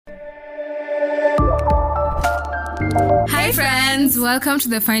Hi friends, welcome to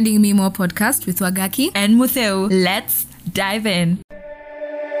the Finding Me More podcast with Wagaki and Mutheu. Let's dive in.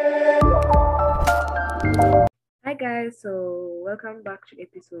 Hi guys, so welcome back to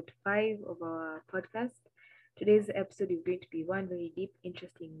episode 5 of our podcast. Today's episode is going to be one very deep,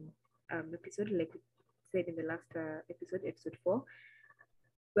 interesting episode, like we said in the last episode 4.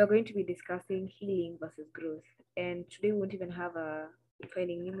 We're going to be discussing healing versus growth, and today we won't even have a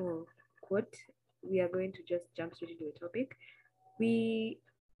Finding Nemo quote. We are going to just jump straight into the topic. We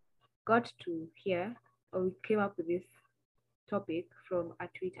got to hear, or we came up with this topic from a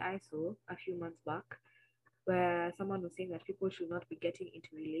tweet I saw a few months back, where someone was saying that people should not be getting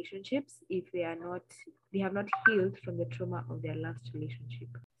into relationships if they have not healed from the trauma of their last relationship.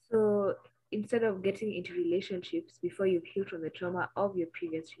 So instead of getting into relationships before you've healed from the trauma of your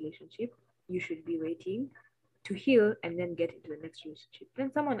previous relationship, you should be waiting to heal and then get into the next relationship.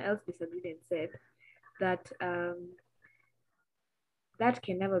 Then someone else disagreed and said that that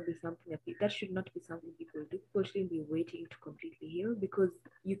can never be something that should not be something people do. People shouldn't be waiting to completely heal because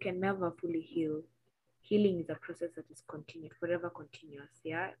you can never fully heal. Healing is a process that is continued, forever continuous.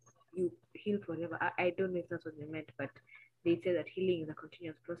 Yeah, you heal forever. I don't know if that's what they meant, but they say that healing is a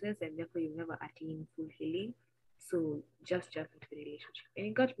continuous process and therefore you never attain full healing. So just jump into the relationship. And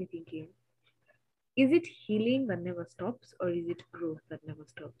it got me thinking, is it healing that never stops or is it growth that never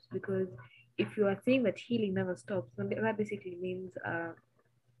stops? Because if you are saying that healing never stops, then that basically means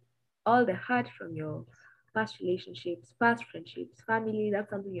all the hurt from your past relationships, past friendships, family, that's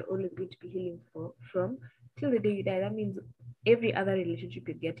something you're always going to be healing from till the day you die. That means every other relationship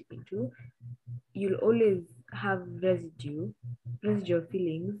you get into, you'll always have residual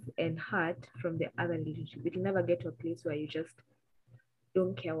feelings and hurt from the other relationship. It'll never get to a place where you just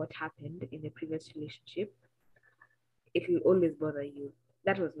don't care what happened in the previous relationship. It will always bother you.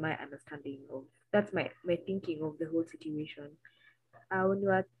 That was my understanding that's my thinking of the whole situation. When we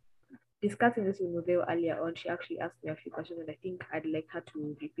were discussing this with Mobile earlier on, she actually asked me a few questions, and I think I'd like her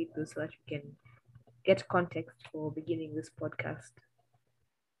to repeat those so that we can get context for beginning this podcast.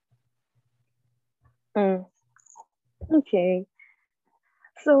 Okay.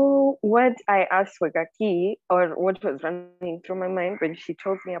 So what I asked Wagaki, or what was running through my mind when she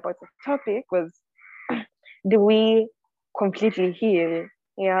told me about the topic was, do we completely heal?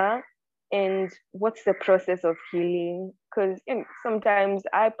 Yeah. And what's the process of healing? Because sometimes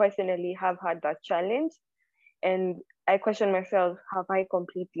I personally have had that challenge and I question myself, have I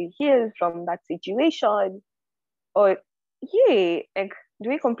completely healed from that situation? Or like, do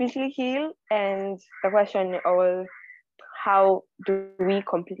we completely heal? And the question was, how do we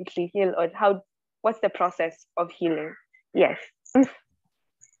completely heal, or what's the process of healing? Yes.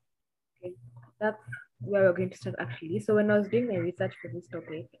 Okay, that's where we're going to start actually. So when I was doing my research for this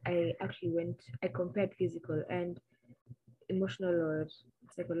topic, I compared physical and emotional or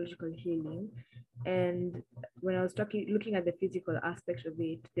psychological healing. And when I was looking at the physical aspect of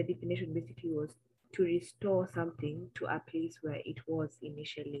it, the definition basically was to restore something to a place where it was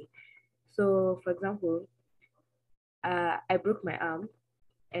initially. So for example, I broke my arm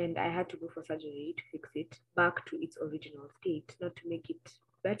and I had to go for surgery to fix it back to its original state, not to make it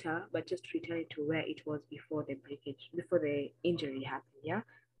better, but just to return it to where it was before the injury happened. Yeah,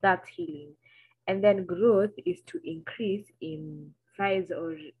 that's healing. And then growth is to increase in size,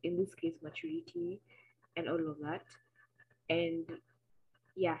 or in this case, maturity, and all of that. And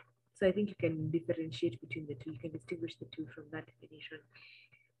yeah, so I think you can differentiate between the two. You can distinguish the two from that definition.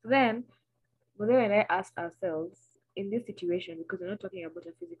 So then, Mother and I asked ourselves, in this situation, because we're not talking about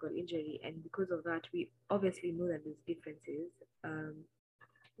a physical injury, and because of that, we obviously know that there's differences.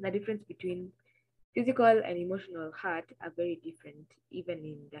 The difference between physical and emotional hurt are very different, even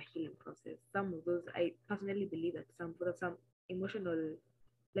in the healing process. Some of those, I personally believe that some emotional,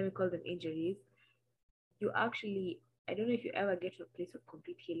 let me call them injuries, you actually, I don't know if you ever get to a place of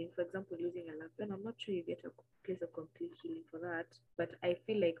complete healing. For example, losing a loved one, I'm not sure you get to a place of complete healing for that, but I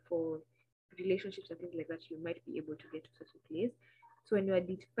feel like for relationships and things like that, you might be able to get to such a place. So when you are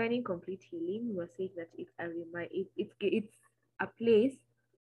defining complete healing, you are saying that it's a place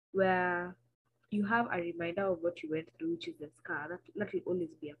where you have a reminder of what you went through, which is the scar. That will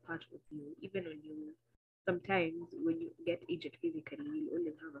always be a part of you, even when sometimes when you get injured physically, you'll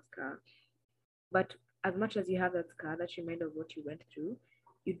always have a scar. But as much as you have that scar, that reminder of what you went through,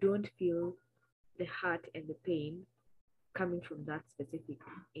 you don't feel the hurt and the pain coming from that specific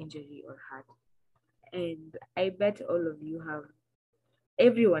injury or hurt. And I bet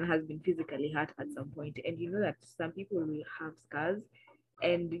everyone has been physically hurt at some point, and you know that some people will have scars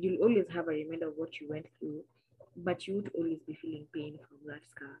and you'll always have a reminder of what you went through, but you would always be feeling pain from that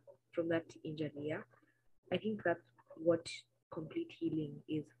scar, from that injury. Yeah, I think that's what complete healing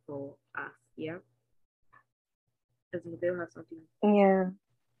is for us. Yeah. Does Miguel have something Yeah.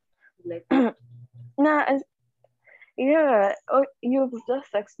 like No, yeah, you've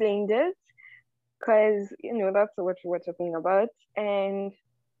just explained it because, that's what we're talking about. And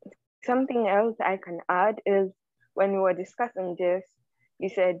something else I can add is when we were discussing this, you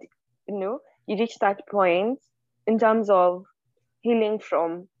said, you reached that point in terms of healing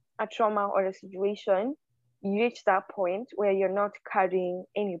from a trauma or a situation. You reach that point where you're not carrying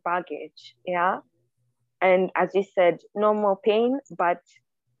any baggage. Yeah. And as you said, no more pain, but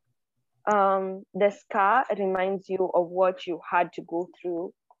the scar reminds you of what you had to go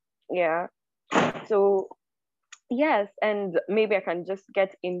through. Yeah. So yes, and maybe I can just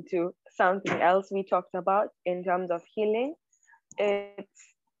get into something else we talked about in terms of healing.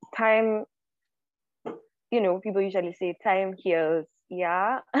 It's time, people usually say time heals.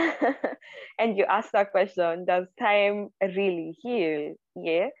 Yeah. And you ask that question, does time really heal?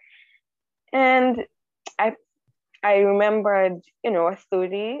 Yeah. And I I remembered, a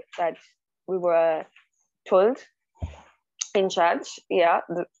story that we were told in church, yeah,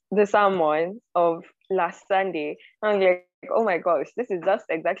 the sermon of last Sunday. I was like, oh my gosh, this is just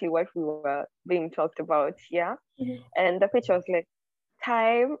exactly what we were being talked about, yeah. And the preacher was like,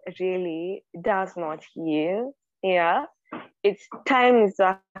 time really does not heal, yeah. It's time is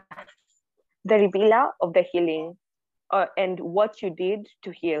the revealer of the healing, and what you did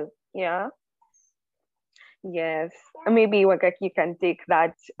to heal, yeah. Yes, maybe Wakaki can take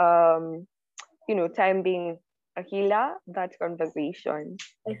that, time being a healer, that conversation.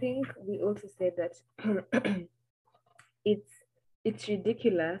 I think we also said that it's it's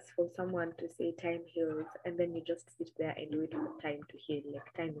ridiculous for someone to say time heals and then you just sit there and wait for time to heal,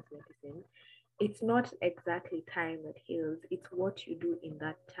 like time is medicine. It's not exactly time that heals, it's what you do in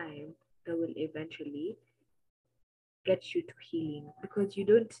that time that will eventually get you to healing, because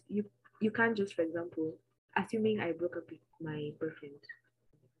you can't just, for example, assuming I broke up with my boyfriend,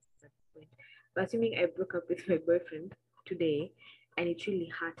 but assuming I broke up with my boyfriend today and it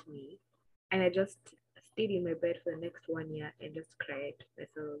really hurt me, and I just stayed in my bed for the next 1 year and just cried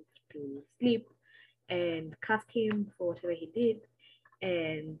myself to sleep and cursed him for whatever he did,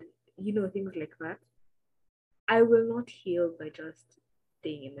 and things like that, I will not heal by just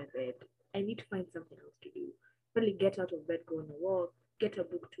staying in my bed. I need to find something else to do. Probably get out of bed, go on a walk, get a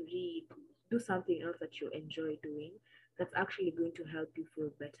book to read, do something else that you enjoy doing that's actually going to help you feel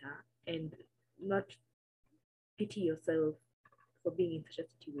better, and not pity yourself for being in such a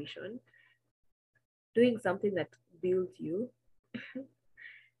situation. Doing something that builds you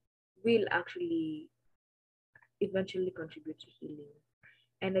will actually eventually contribute to healing.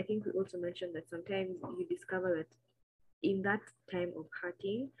 And I think we also mentioned that sometimes you discover that in that time of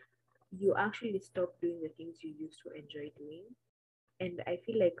hurting, you actually stop doing the things you used to enjoy doing. And I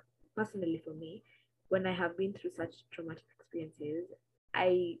feel like, personally for me, when I have been through such traumatic experiences,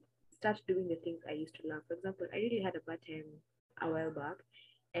 I start doing the things I used to love. For example, I really had a bad time a while back,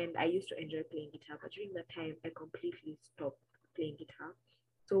 and I used to enjoy playing guitar, but during that time, I completely stopped playing guitar.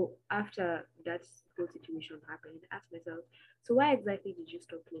 So after that whole situation happened, I asked myself, so why exactly did you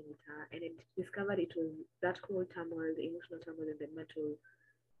stop playing guitar? And I discovered it was that whole turmoil, the emotional turmoil and the mental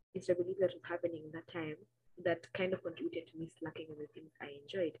instability that was happening in that time that kind of contributed to me slacking on the things I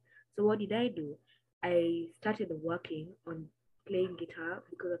enjoyed. So what did I do? I started working on playing guitar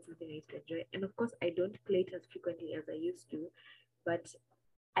because that's something I used to enjoy. And of course, I don't play it as frequently as I used to, but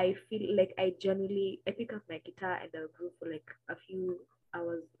I feel like I pick up my guitar and I'll groove for like a few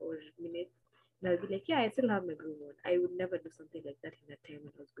hours or minutes. And I'll be like, yeah, I still have my groove on. I would never do something like that in that time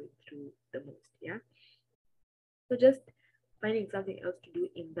when I was going through the most. Yeah. So just finding something else to do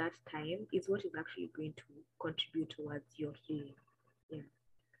in that time is what is actually going to contribute towards your healing. Yeah.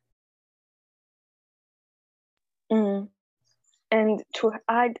 Mm. And to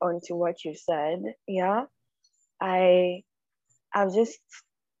add on to what you said, yeah, I've just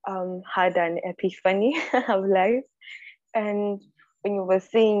had an epiphany of life. And when you were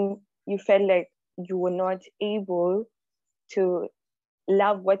saying you felt like you were not able to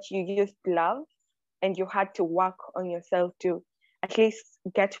love what you used to love, and you had to work on yourself to at least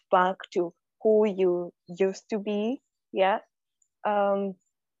get back to who you used to be. Yeah. I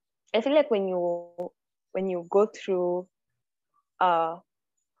feel like when you go through a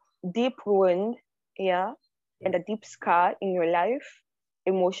deep wound, yeah, and a deep scar in your life,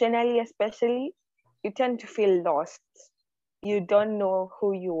 emotionally especially, you tend to feel lost. You don't know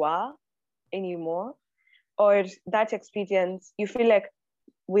who you are anymore. Or that experience, you feel like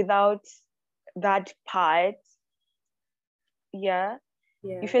without that part, yeah,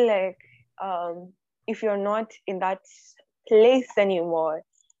 Yeah. you feel like um if you're not in that place anymore,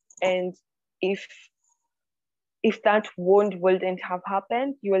 and if that wound wouldn't have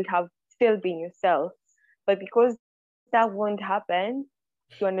happened, you would have still been yourself. But because that won't happen,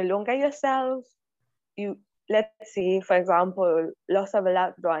 you are no longer yourself. You, let's say, for example, loss of a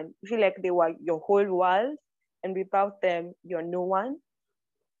loved one, you feel like they were your whole world, and without them, you're no one.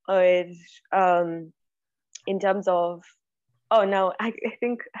 Or in terms of, oh, now I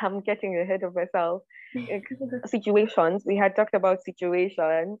think I'm getting ahead of myself. Like, situations, we had talked about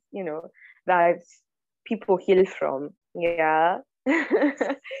situations, that people heal from. Yeah.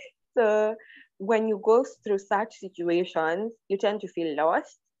 So when you go through such situations, you tend to feel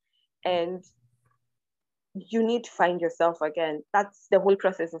lost, and you need to find yourself again. That's the whole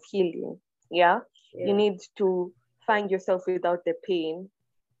process of healing. Yeah. You need to find yourself without the pain.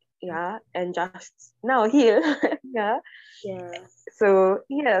 Yeah. And just now heal. Yeah. So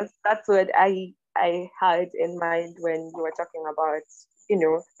yes, that's what I had in mind when you were talking about,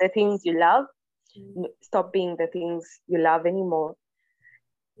 the things you love. Stop being the things you love anymore.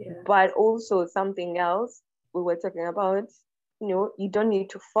 But also something else we were talking about, you don't need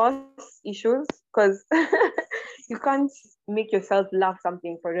to force issues, because you can't make yourself love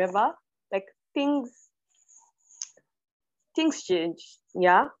something forever. Like, things change,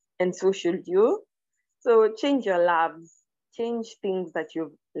 yeah, and so should you. So change your loves, change things that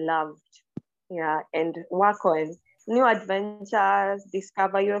you've loved, yeah, and work on new adventures,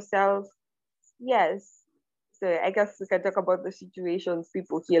 discover yourself. Yes. So I guess we can talk about the situations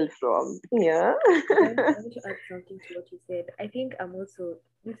people heal from. Yeah. I want to add something to what you said. I think I'm also,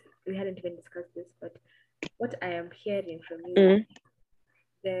 we hadn't even discussed this, but what I am hearing from you,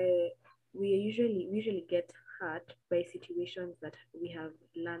 we usually get hurt by situations that we have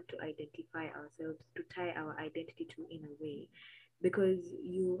learned to identify ourselves, to tie our identity to in a way, because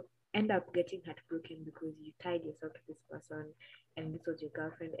you end up getting heartbroken because you tied yourself to this person, and this was your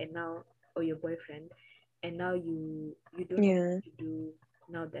girlfriend, and now, or your boyfriend, and now you don't know what to do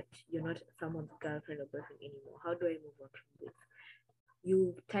now that you're not someone's girlfriend or boyfriend anymore. How do I move on from this?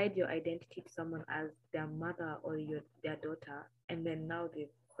 You tied your identity to someone as their mother or their daughter, and then now they've,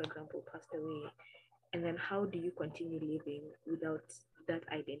 for example, passed away. And then how do you continue living without that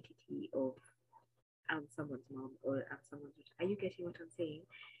identity of I'm someone's mom or I'm someone's daughter? Are you getting what I'm saying?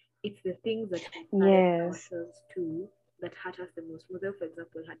 It's the things that we tie ourselves to that hurt us the most. Mother, for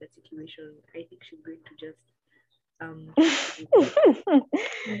example, had that situation. I think she's going to just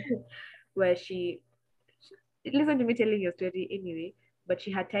where she listen to me telling your story anyway, but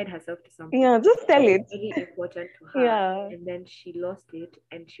she had tied herself to something. Yeah, just tell it. Very important to her. And then she lost it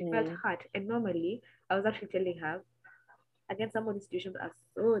and she felt hurt. And normally, I was actually telling her, again, some of the situations are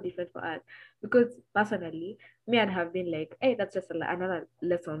so different for us, because personally, me, I'd have been like, hey, that's just another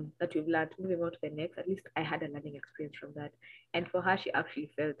lesson that we've learned, moving on to the next. At least I had a learning experience from that. And for her, she actually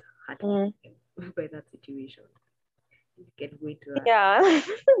felt hurt by that situation. You can go into that. Yeah,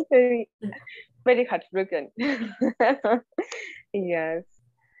 very, very heartbroken. Yes.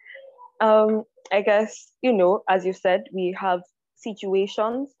 I guess, as you said, we have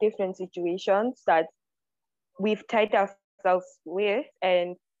situations, different situations that we've tied ourselves with,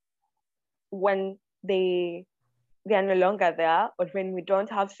 and when they are no longer there, or when we don't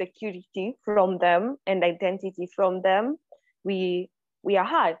have security from them and identity from them, we are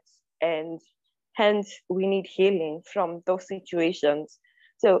hurt, and hence we need healing from those situations.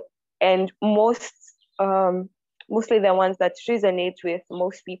 So, and mostly the ones that resonate with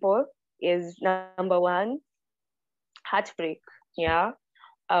most people is, number one, heartbreak. Yeah.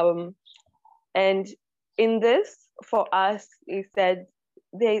 And in this, for us, is that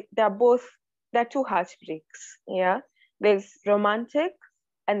they're two heartbreaks. Yeah. There's romantic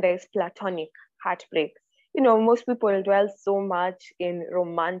and there's platonic heartbreak. Most people dwell so much in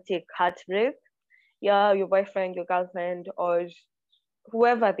romantic heartbreak. Yeah, your boyfriend, your girlfriend, or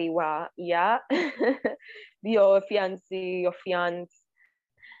whoever they were. Yeah. Your fiancé, your fiancé.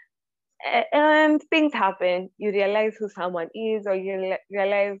 And things happen. You realize who someone is, or you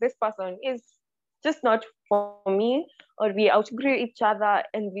realize this person is just not for me, or we outgrew each other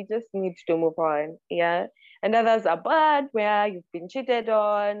and we just need to move on. Yeah. And others are bad, where you've been cheated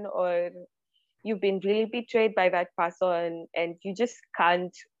on, or you've been really betrayed by that person and you just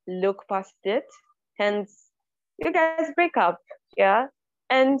can't look past it. Hence, you guys break up. Yeah.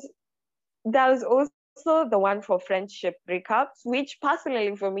 And there's also the one for friendship breakups, which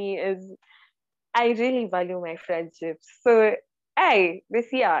personally for me is, I really value my friendships. So,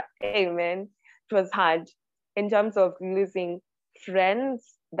 this year, man, it was hard in terms of losing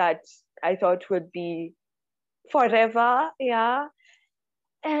friends that I thought would be forever. Yeah.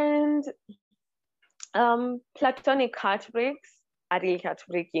 And Platonic heartbreaks are really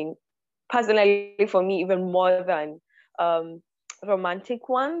heartbreaking. Personally, for me, even more than romantic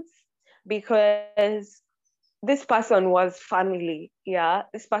ones, because this person was family. Yeah,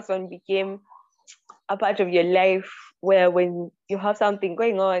 this person became a part of your life where when you have something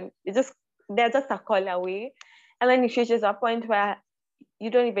going on, they're just a call away. And then it reaches a point where you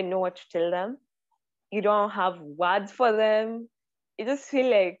don't even know what to tell them. You don't have words for them. You just feel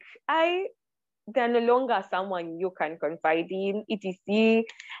like they're no longer someone you can confide in, etc.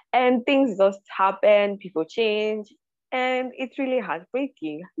 And things just happen, people change, and it's really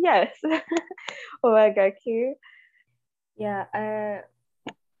heartbreaking. Yes. Oh my god, okay. Yeah,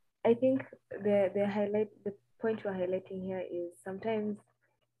 I think the point we're highlighting here is sometimes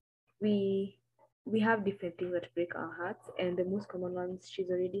we have different things that break our hearts, and the most common ones she's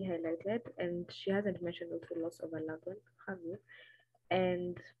already highlighted, and she hasn't mentioned also loss of a loved one, have you?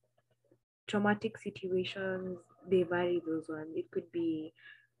 And traumatic situations, they vary those ones. It could be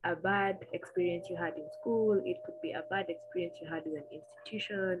a bad experience you had in school, it could be a bad experience you had with an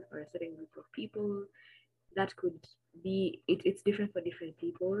institution or a certain group of people. That could be it's different for different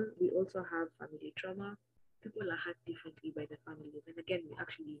people. We also have family trauma. People are hurt differently by the families. And again, we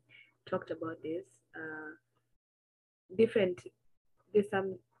actually talked about this. Different there's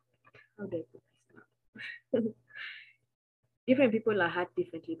some how do I put this now? Different people are hurt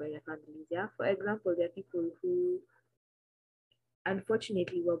differently by their families. Yeah. For example, there are people who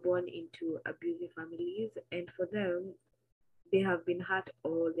unfortunately were born into abusive families, and for them they have been hurt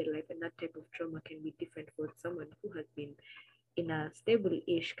all their life, and that type of trauma can be different for someone who has been in a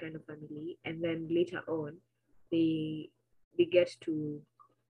stable-ish kind of family, and then later on they get to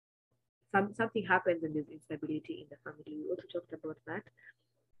something happens and there's instability in the family. We also talked about that.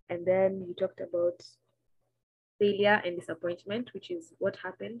 And then you talked about failure and disappointment, which is what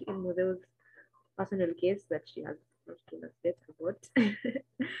happened in Model's personal case that she has not told us yet about,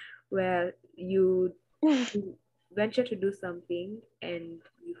 where you venture to do something and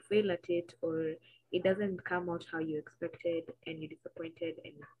you fail at it, or it doesn't come out how you expected, and you're disappointed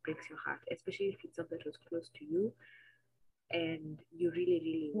and it breaks your heart, especially if it's something that was close to you and you really,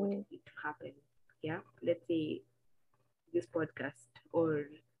 really wanted it to happen. Yeah, let's say this podcast or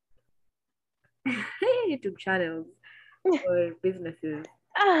YouTube channels or businesses,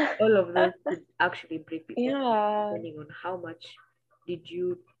 all of those could actually break people's hearts, depending on how much did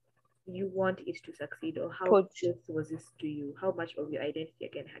you want it to succeed, or how close was this to you, how much of your identity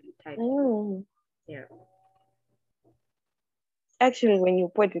again had you tied to. Yeah. Actually, when you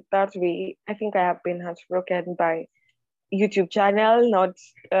put it that way, I think I have been heartbroken by YouTube channel not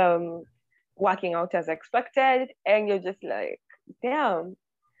working out as expected, and you're just like, damn,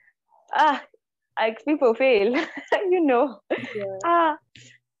 like people fail, you know. Yeah.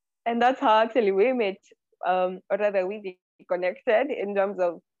 And that's how actually we met, or rather we connected in terms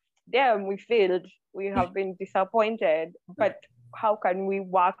of, damn, we failed, we have been disappointed, but how can we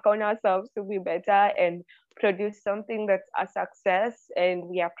work on ourselves to be better and produce something that's a success and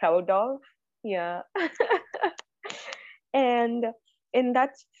we are proud of? Yeah. And in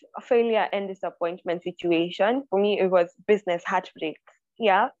that failure and disappointment situation, for me, it was business heartbreak.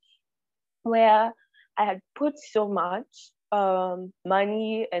 Yeah. Where I had put so much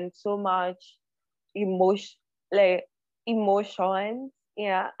money and so much emotion, like emotions.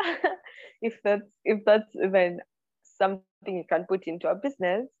 Yeah. if that's even something you can put into a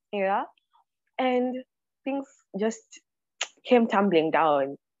business. Yeah. And things just came tumbling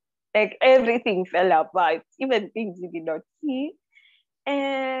down. Like everything fell apart, even things you did not see.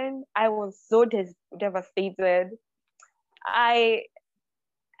 And I was so devastated. I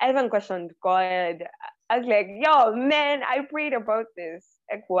even questioned God. I was like, yo, man, I prayed about this.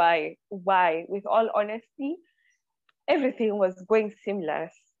 Like, why? Why? With all honesty, everything was going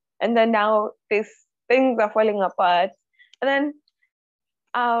seamless. And then now these things are falling apart. And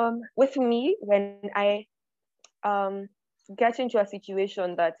then with me, when I get into a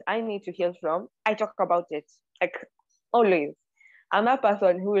situation that I need to heal from, I talk about it. Like always. I'm a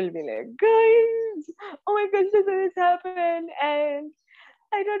person who will be like, guys, oh my gosh, this happened, and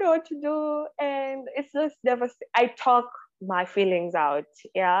I don't know what to do. And it's just devastating. I talk my feelings out.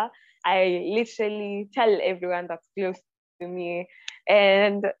 Yeah. I literally tell everyone that's close to me.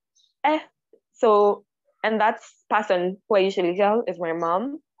 And so, and that person who I usually tell is my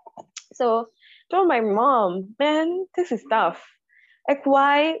mom. So told my mom, man, this is tough. Like,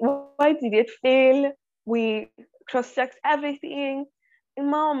 why did it fail? We cross-checked everything. And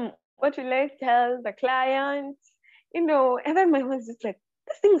mom, what will I tell the client? You know, and then my mom's just like,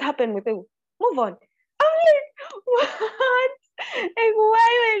 these things happen with you. Move on. I'm like, what? Like,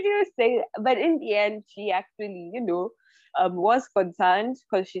 why would you never say, but in the end, she actually, was concerned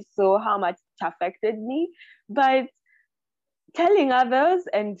because she saw how much it affected me. But telling others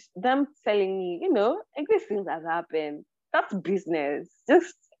and them telling me, like these things have happened. That's business.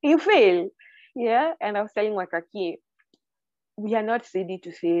 Just you fail. Yeah. And I was telling Wakaki, we are not ready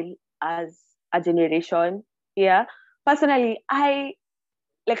to fail as a generation. Yeah. Personally,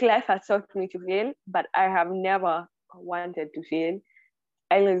 life has taught me to fail, but I have never wanted to fail.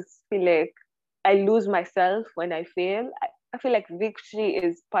 I always feel like I lose myself when I fail. I feel like victory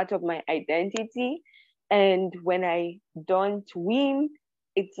is part of my identity. And when I don't win,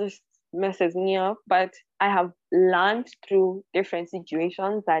 it just messes me up. But I have learned through different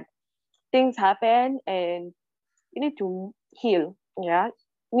situations that things happen and you need to heal. Yeah.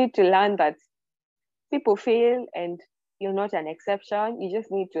 You need to learn that people fail and you're not an exception. You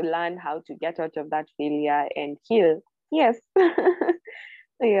just need to learn how to get out of that failure and heal. Yes.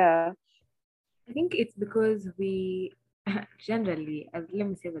 Yeah. I think it's because we generally, let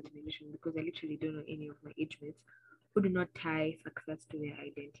me say as a generation, because I literally don't know any of my age mates who do not tie success to their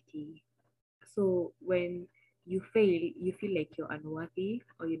identity. So when you fail, you feel like you're unworthy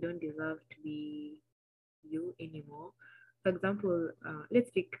or you don't deserve to be you anymore. For example, let's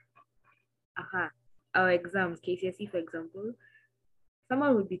take our exams, KCSE, for example.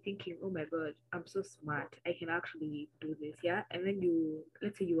 Someone would be thinking, oh my God, I'm so smart. I can actually do this. Yeah. And then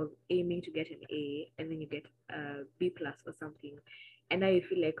let's say you were aiming to get an A and then you get a B plus or something. And now you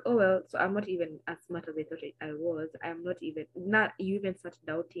feel like, oh, well, so I'm not even as smart as I thought I was. I'm not even, not, you even start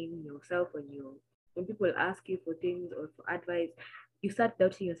doubting yourself when people ask you for things or for advice, you start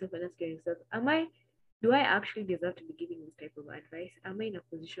doubting yourself and asking yourself, do I actually deserve to be giving this type of advice? Am I in a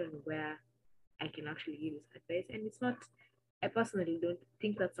position where I can actually give this advice? And it's not, I personally don't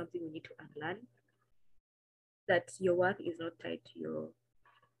think that's something we need to unlearn. That your worth is not tied your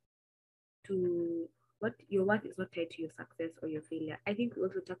worth is not tied to your success or your failure. I think we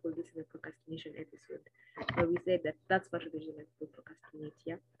also tackled this in the procrastination episode, where we said that that's part of the reason that people procrastinate.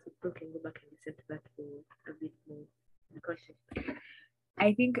 Yeah, so people can go back and listen to that for a bit more context.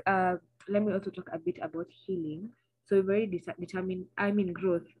 I think let me also talk a bit about healing. So we've already determined,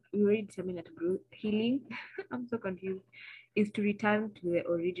 growth. We already determined that growth, healing, I'm so confused, is to return to the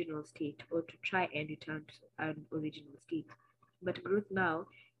original state or to try and return to an original state. But growth now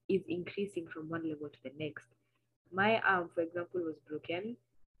is increasing from one level to the next. My arm, for example, was broken,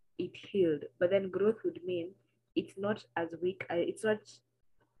 it healed, but then growth would mean it's not as weak, it's not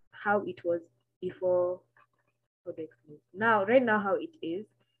how it was before. Now, right now, how it is,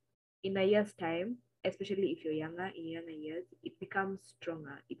 in a year's time, especially if you're younger, in younger years, it becomes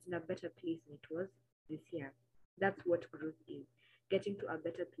stronger. It's in a better place than it was this year. That's what growth is. Getting to a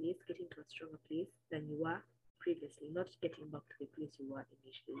better place, getting to a stronger place than you were previously, not getting back to the place you were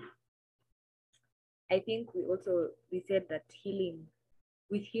initially. I think we said that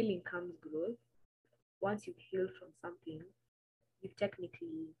with healing comes growth. Once you've healed from something, you've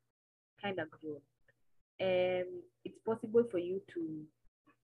technically kind of grown. It's possible for you to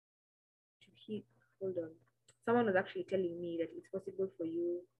heal. Hold on. Someone was actually telling me that it's possible for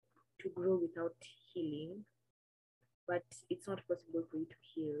you to grow without healing, but it's not possible for you to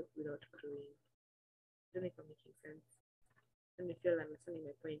heal without growing. I don't know if I'm making sense. Let me feel I'm understanding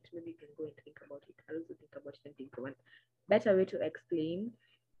my point. Maybe you can go and think about it. I'll also think about it and think of one better way to explain,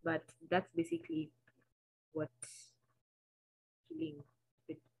 but that's basically what healing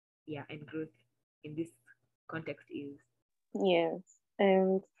and growth in this context is. Yes.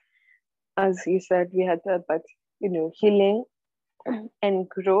 And as you said, we had said that, healing and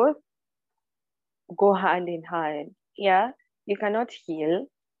growth go hand in hand. Yeah. You cannot heal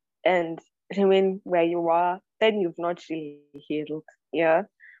and remain where you are, then you've not really healed. Yeah.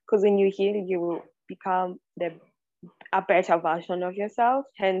 Because when you heal, you become a better version of yourself,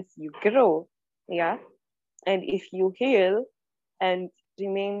 hence you grow. Yeah. And if you heal and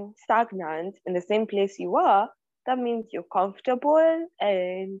remain stagnant in the same place you are, that means you're comfortable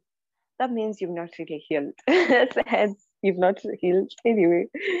and that means you've not really healed. Hence, you've not healed anyway.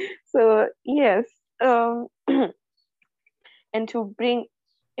 So yes. And to bring,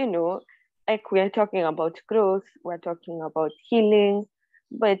 like we're talking about growth, we're talking about healing,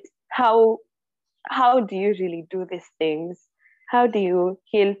 but how do you really do these things? How do you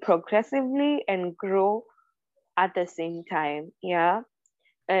heal progressively and grow at the same time? Yeah.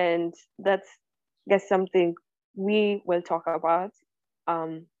 And that's something we will talk about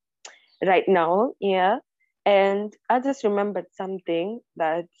right now. Yeah. And I just remembered something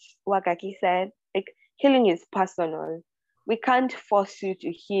that Wakaki said, like healing is personal. We can't force you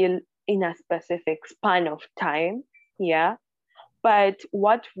to heal in a specific span of time. Yeah. But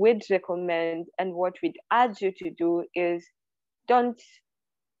what we'd recommend and what we'd urge you to do is don't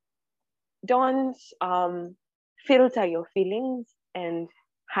filter your feelings and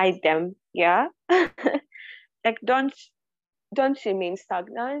hide them. Yeah. Like don't remain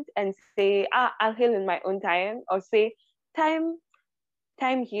stagnant and say, I'll heal in my own time, or say time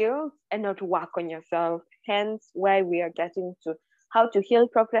heals and not work on yourself. Hence why we are getting to how to heal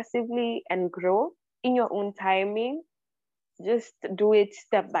progressively and grow in your own timing. Just do it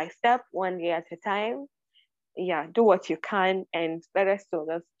step by step, one day at a time. Yeah, do what you can, and the rest will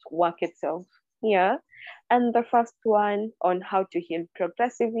just work itself. Yeah. And the first one on how to heal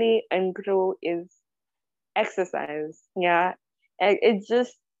progressively and grow is exercise. Yeah. It's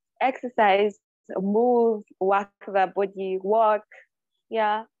just exercise, move, work the body, walk.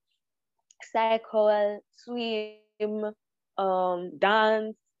 Yeah. Cycle, swim,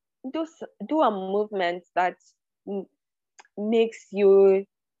 dance. Do a movement that makes you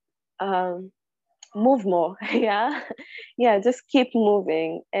move more. Yeah. Yeah, just keep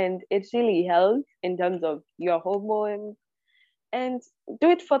moving, and it really helps in terms of your hormones. And do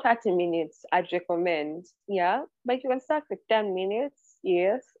it for 30 minutes, I'd recommend. Yeah, but you can start with 10 minutes,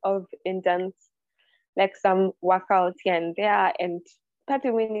 yes, of intense, like some workout here and there, and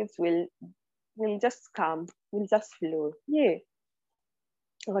 30 minutes will just come, will just flow. Yeah.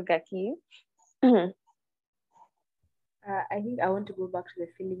 Wagaki. I think I want to go back to the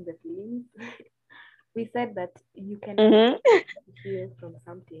feelings. We said that you can heal from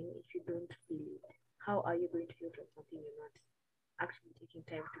something if you don't feel it. How are you going to heal from something you're not actually taking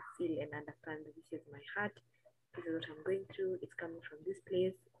time to feel and understand that this is my heart, this is what I'm going through, it's coming from this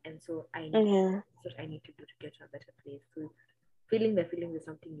place, and so I need that's what I need to do to get to a better place. So feeling the feelings is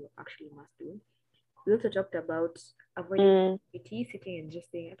something you actually must do. We also talked about avoiding sitting and just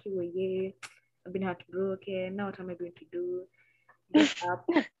saying, okay, well, yeah, I've been heartbroken. Now what am I going to do? Get up,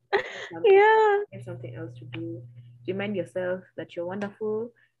 get something else to do. Remind yourself that you're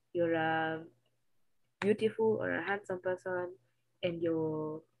wonderful, you're a beautiful or a handsome person, and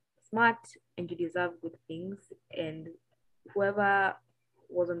you're smart, and you deserve good things. And whoever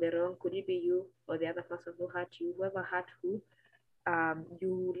was on the wrong, could it be you or the other person who hurt you? Whoever hurt who,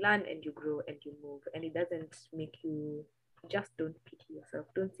 you learn and you grow and you move, and it doesn't make you, just don't pity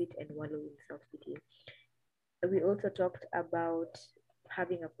yourself. Don't sit and wallow in self-pity. We also talked about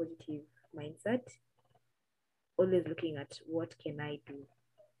having a positive mindset, always looking at what can I do.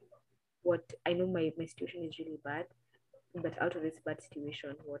 What I know my situation is really bad, but out of this bad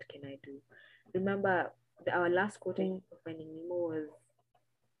situation, what can I do? Remember, our last quote of Finding Nemo was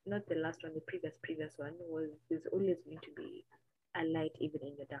not the last one, the previous one was, there's always going to be a light even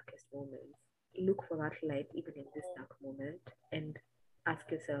in the darkest moments. Look for that light even in this dark moment and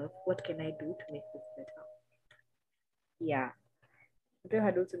ask yourself, what can I do to make this better? Yeah. I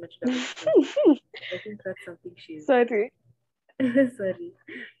had also mentioned about I think that's something she's Sorry. sorry.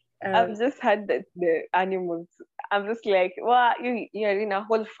 I've just had the animals. I'm just like, wow, you're in a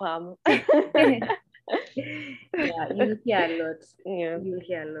whole farm. Yeah, you'll hear a lot. Yeah. You'll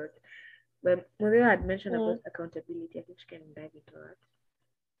hear a lot. But Maria had mentioned about accountability. I think she can dive into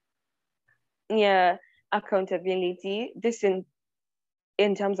that. Yeah, accountability. This in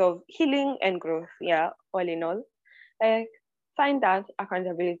terms of healing and growth. Yeah, all in all, like find that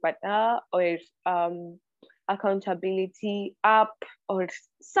accountability partner or accountability app or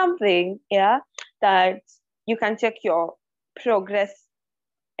something. Yeah, that you can check your progress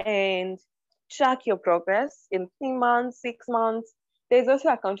and track your progress in 3 months, 6 months. There's also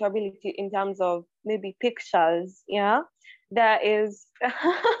accountability in terms of maybe pictures. Yeah, there is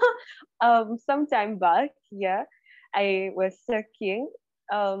some time back. Yeah, I was checking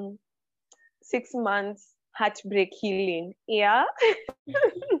 6 months heartbreak healing. Yeah.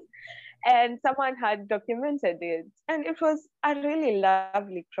 And someone had documented it, and it was a really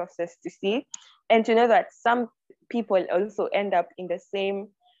lovely process to see and to know that some people also end up in the same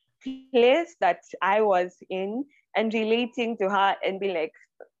place that I was in and relating to her and be like,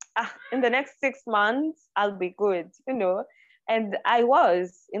 in the next 6 months I'll be good, and I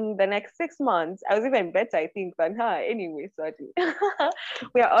was in the next 6 months. I was even better, I think, than her anyway. Sorry.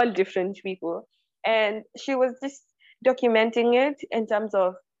 We are all different people, and she was just documenting it in terms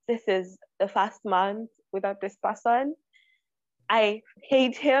of, this is the first month without this person. I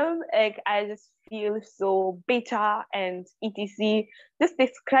hate him. Like, I just feel so bitter and etc. Just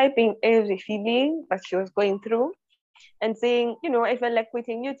describing every feeling that she was going through and saying, I felt like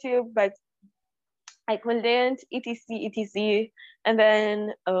quitting YouTube, but I couldn't, etc. And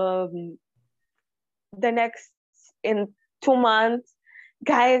then the next, in 2 months,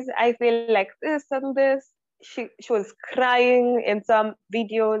 guys, I feel like this and this. she was crying in some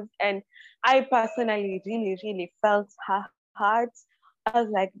videos, and I personally really felt her heart. I was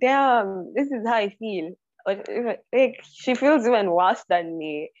like, damn, this is how I feel. Like, she feels even worse than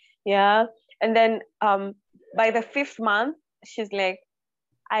me. Yeah. And then by the 5th month, she's like,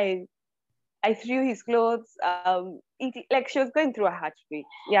 I I threw his clothes. Like she was going through a heartbreak.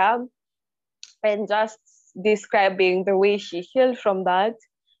 Yeah. And just describing the way she healed from that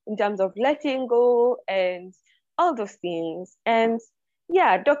in terms of letting go and all those things. And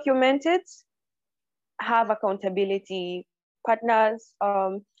yeah, document it, have accountability partners,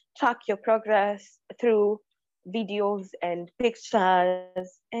 track your progress through videos and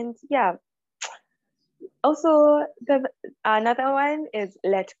pictures. And yeah, also another one is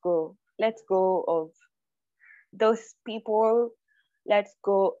let go. Let go of those people, let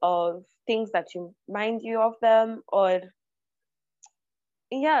go of things that remind you of them, or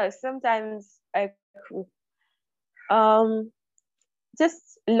yeah, sometimes like um just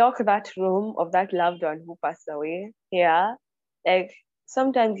lock that room of that loved one who passed away. Yeah. Like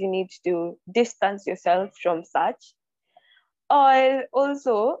sometimes you need to distance yourself from such. Or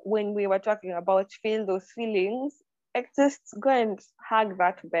also when we were talking about feel those feelings, like just go and hug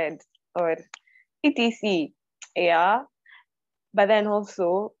that bed or etc. Yeah. But then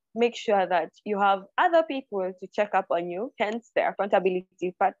also make sure that you have other people to check up on you, hence the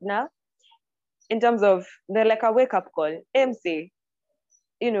accountability partner, in terms of they're like a wake up call. MC,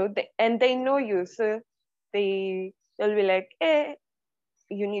 and they know you, so they'll be like, hey,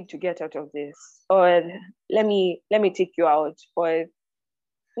 you need to get out of this, or let me take you out, or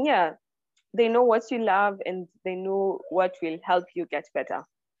yeah, they know what you love and they know what will help you get better.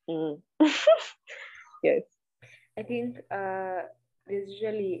 Yes. I think there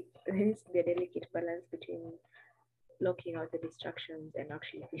needs to be a delicate balance between blocking out the distractions and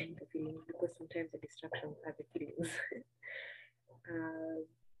actually feeling the feelings, because sometimes the distractions are the feelings.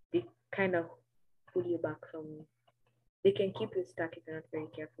 They kind of pull you back from. They can keep you stuck if you're not very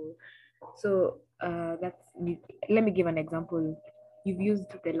careful. So let me give an example. You've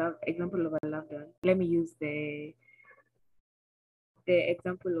used the example of a loved one. Let me use the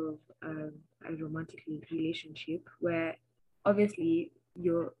example of a romantic relationship where obviously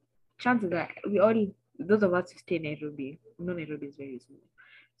your chances are those of us who stay in Nairobi, Nairobi is very small.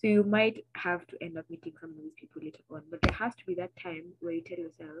 So you might have to end up meeting some of these people later on, but there has to be that time where you tell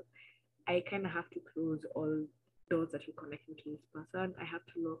yourself, I kind of have to close all doors that will connect me to this person. I have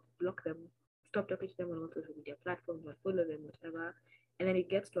to block them, stop talking to them on all social media platforms, or follow them, whatever. And then it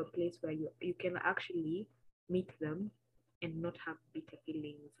gets to a place where you can actually meet them and not have bitter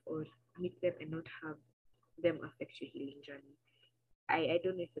feelings, or meet them and not have them affect your healing journey. I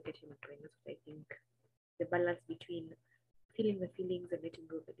don't know if you're getting my point. That's what I think. The balance between feeling the feelings and letting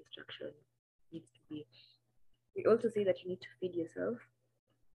go of the distraction needs to be. We also say that you need to feed yourself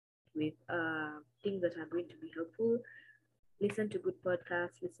with things that are going to be helpful. Listen to good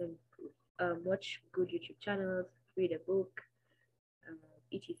podcasts, watch good YouTube channels, read a book,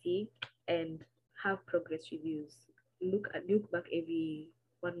 etc., and have progress reviews. Look back every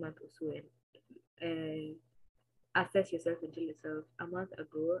 1 month or so and assess yourself and tell yourself, a month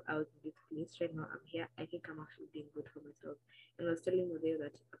ago I was in this place, right now I'm here, I think I'm actually doing good for myself. And I was telling you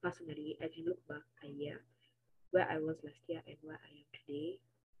that personally I can look back a year where I was last year and where I am today,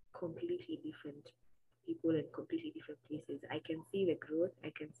 completely different people and completely different places. I can see the growth,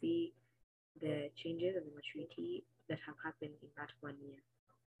 I can see the changes and the maturity that have happened in that 1 year.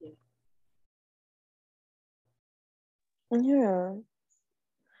 Yeah,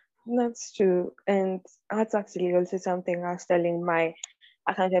 that's true. And that's actually also something I was telling my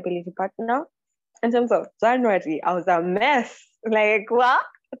accountability partner. In terms of January, I was a mess. Like, what?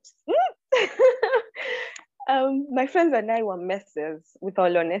 My friends and I were messes, with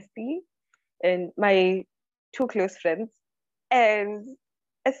all honesty, and my two close friends. And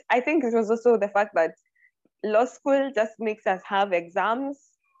I think it was also the fact that law school just makes us have exams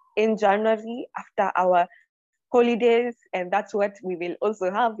in January after our holidays, and that's what we will also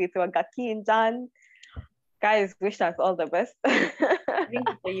have with Wagaki in Jan. Guys, wish us all the best. I think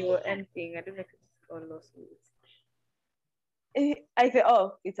it's a UN thing. I don't know if it's all law schools. I say,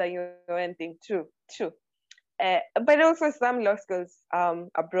 oh, it's a UN thing. True. But also some law schools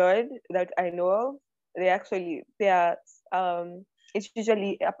abroad that I know of, they are it's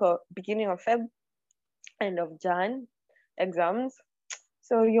usually beginning of Feb, end of Jan exams.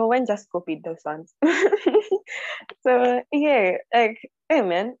 So your one just copied those ones. So yeah, like, hey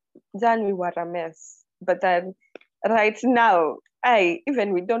man, Jan, we were a mess. But then right now,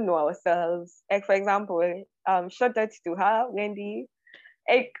 even we don't know ourselves. Like for example, shout out to her, Wendy.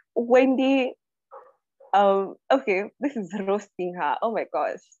 Like Wendy Okay, this is roasting her. Oh my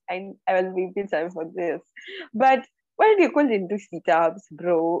gosh, I will be bitter for this. But when you couldn't do sit-ups,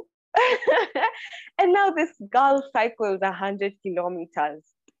 bro, and now this girl cycles 100 kilometers,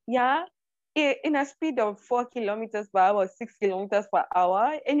 yeah, in a speed of 4 kilometers per hour, 6 kilometers per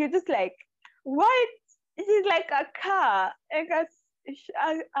hour, and you're just like, what? She's like a car, like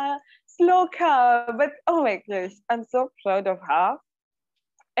a slow car. But oh my gosh, I'm so proud of her.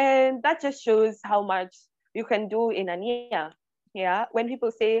 And that just shows how much you can do in a year. Yeah. When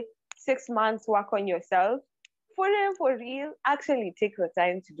people say 6 months work on yourself, for real, for real, actually take the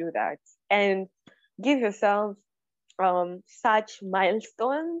time to do that and give yourself such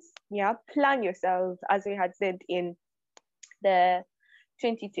milestones. Yeah. Plan yourself, as we had said in the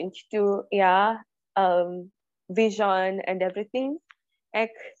 2022, yeah, vision and everything.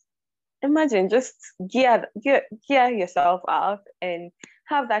 Like, imagine just gear yourself up and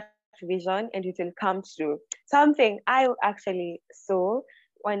have that vision, and it will come true. Something I actually saw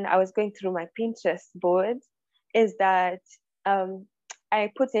when I was going through my Pinterest board is that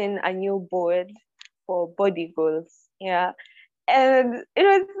I put in a new board for body goals. Yeah. And it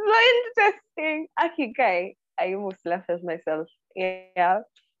was so interesting. Actually, guy, I almost laughed at myself. Yeah.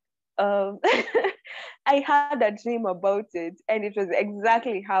 Um, I had a dream about it, and it was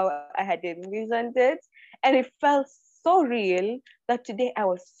exactly how I had envisioned it. And it felt so real that today I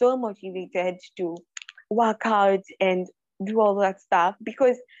was so motivated to work out and do all that stuff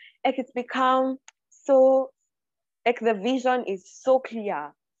because like it's become so like the vision is so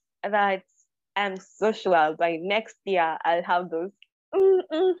clear that I'm so sure by next year I'll have those.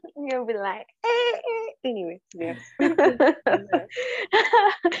 You'll be like, anyway, yes.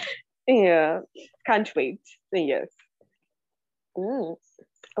 Yeah, can't wait. Yes. Mm.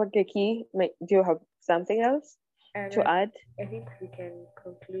 Okay, Key, do you have something else And to add? I think we can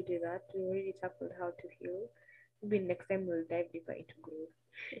conclude with that. We already tackled how to heal. Maybe next time we'll dive deeper into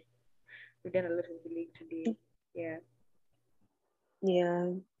growth. We've done a lot of healing today. Yeah. Yeah,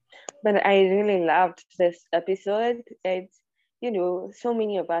 but I really loved this episode. So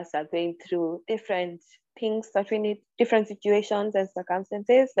many of us are going through different things that we need, different situations and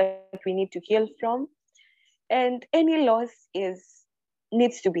circumstances that we need to heal from. And any loss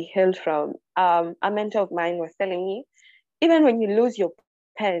needs to be healed from. A mentor of mine was telling me, even when you lose your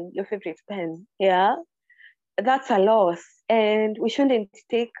pen, your favorite pen, yeah, that's a loss. And we shouldn't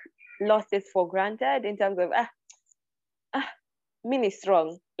take losses for granted in terms of, me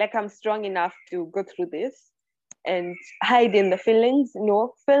strong. Like I'm strong enough to go through this and hide in the feelings.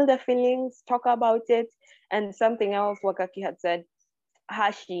 No, feel the feelings, talk about it. And something else Wakaki had said,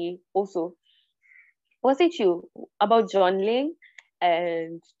 Hashi also, was it you about journaling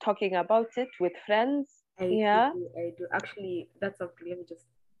and talking about it with friends? Yeah. I do. Actually, that's something. Let me just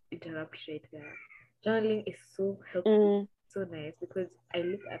interrupt right there. Journaling is so helpful, so nice because I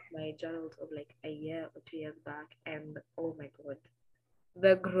look at my journals of like a year or 2 years back, and oh my god,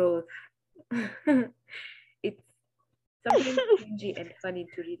 the growth. It's sometimes cringy and funny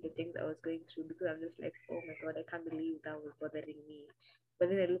to read the things I was going through because I'm just like, oh my god, I can't believe that was bothering me. But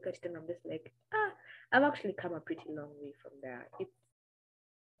then I look at it and I'm just like, I've actually come a pretty long way from there.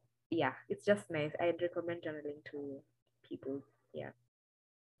 It's just nice. I'd recommend journaling to people. Yeah.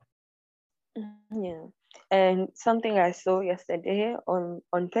 Yeah. And something I saw yesterday on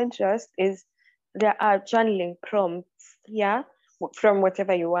Pinterest is there are journaling prompts, yeah, from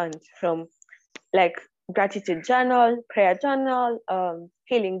whatever you want, from like gratitude journal, prayer journal,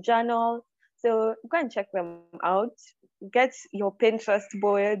 healing journal. So go and check them out. Get your Pinterest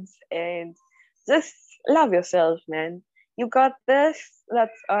boards and just love yourself, man. You got this.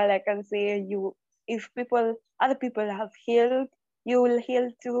 That's all I can say. If other people have healed, you will heal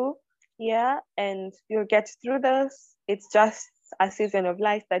too. Yeah, and you'll get through this. It's just a season of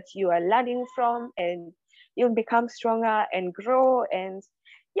life that you are learning from, and you'll become stronger and grow. And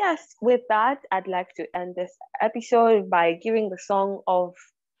yes, with that, I'd like to end this episode by giving the song of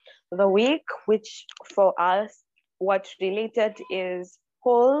the week, which for us, what related is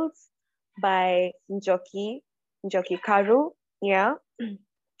Holes by Njoki Karu. Yeah.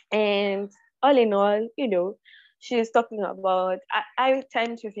 And all in all, she's talking about, I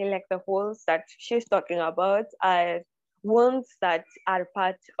tend to feel like the holes that she's talking about are wounds that are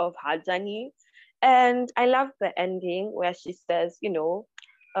part of her journey. And I love the ending where she says,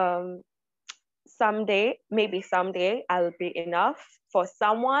 maybe someday I'll be enough for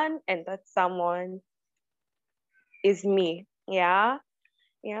someone, and that someone is me. Yeah.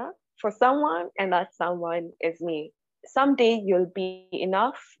 Yeah. For someone, and that someone is me. Someday you'll be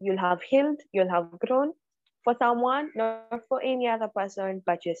enough, you'll have healed, you'll have grown for someone, not for any other person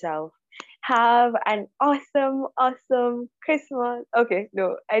but yourself. Have an awesome Christmas. Okay,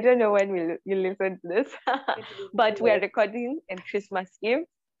 no, I don't know when you listen to this, but we are recording on Christmas Eve.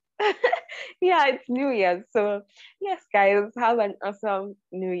 Yeah, it's New Year. So yes, guys, have an awesome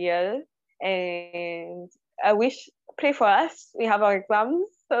New Year, and pray for us. We have our exams,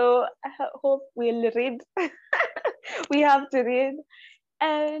 so I hope we'll read. We have to read,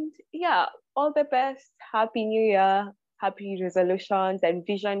 and yeah, all the best. Happy New Year. Happy resolutions and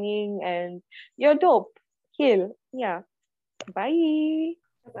visioning, and you're dope. Heal. Yeah. Bye.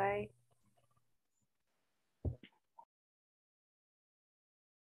 Bye.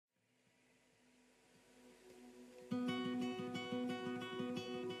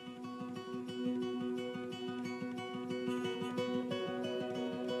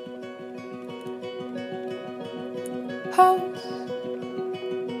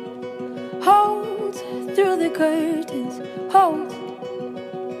 Hold through the curtains, hold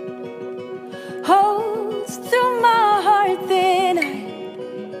through my heart, then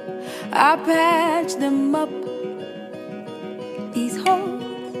I patch them up. These holes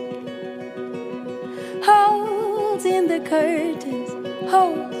in the curtains,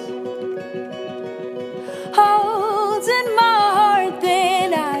 holes in my heart,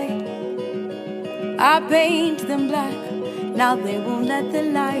 then I paint them black. Now they won't let the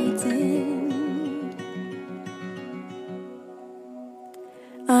light in.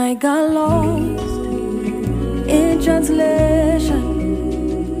 I got lost in translation,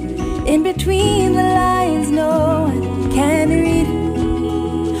 in between the lines no one can read.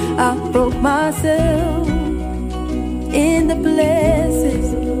 I broke myself in the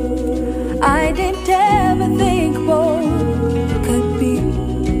places I didn't ever think both could be.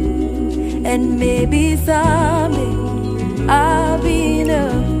 And maybe someday I'll be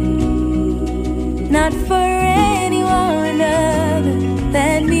enough, not for anyone other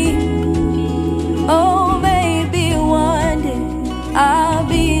than me. Oh, baby, one day I'll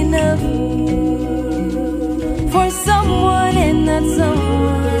be enough for someone, and that someone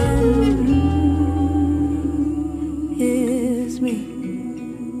is me.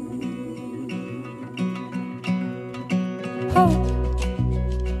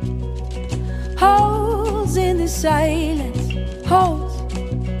 Holes in the silence, holes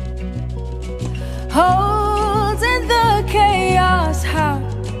in the chaos. How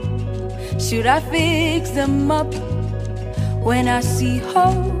should I fix them up when I see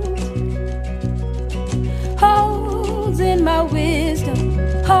holes in my wisdom,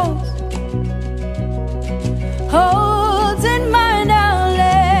 holes in my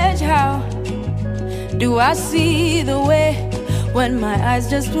knowledge? How do I see the way when my eyes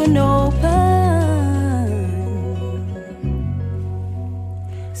just wouldn't open?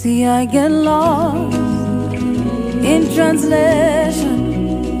 See, I get lost in translation,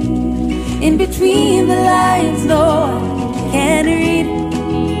 in between the lines no one can read.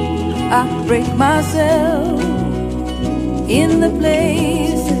 I break myself in the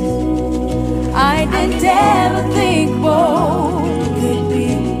places I didn't ever think both could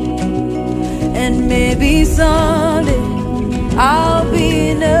be. And maybe someday I'll be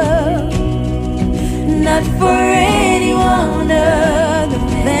enough, not for anyone other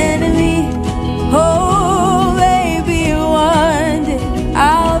than me. Oh, baby, one day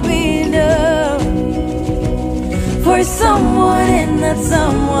I'll be enough for someone, and that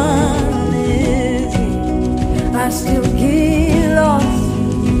someone is me. I still get lost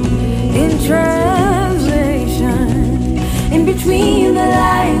in translation, in between the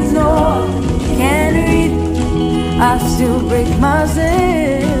lines no one can read. I still break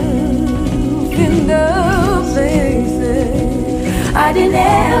myself in the places I didn't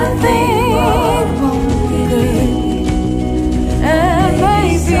ever think would be. And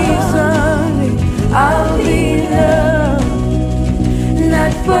maybe someday I'll be enough,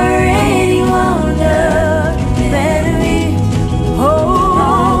 not for anyone other than me.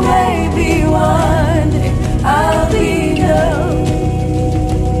 Oh, maybe one day I'll be enough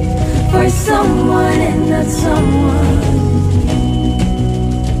for someone, and not someone.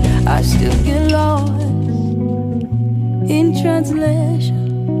 I still get lost in translation,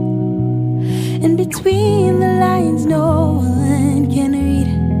 in between the lines no one can read.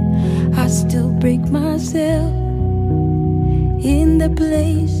 I still break myself in the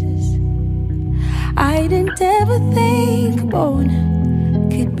places I didn't ever think born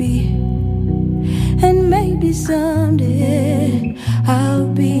could be. And maybe someday I'll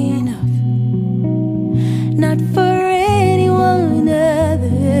be enough, not for anyone other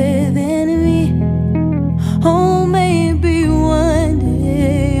than me. Oh, maybe one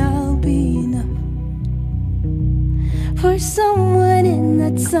day I'll be enough for someone, and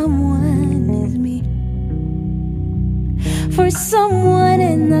that someone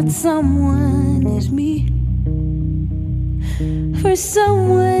someone is me. For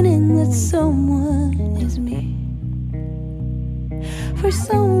someone, and that someone is me. For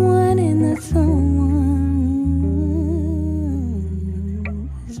someone, and that someone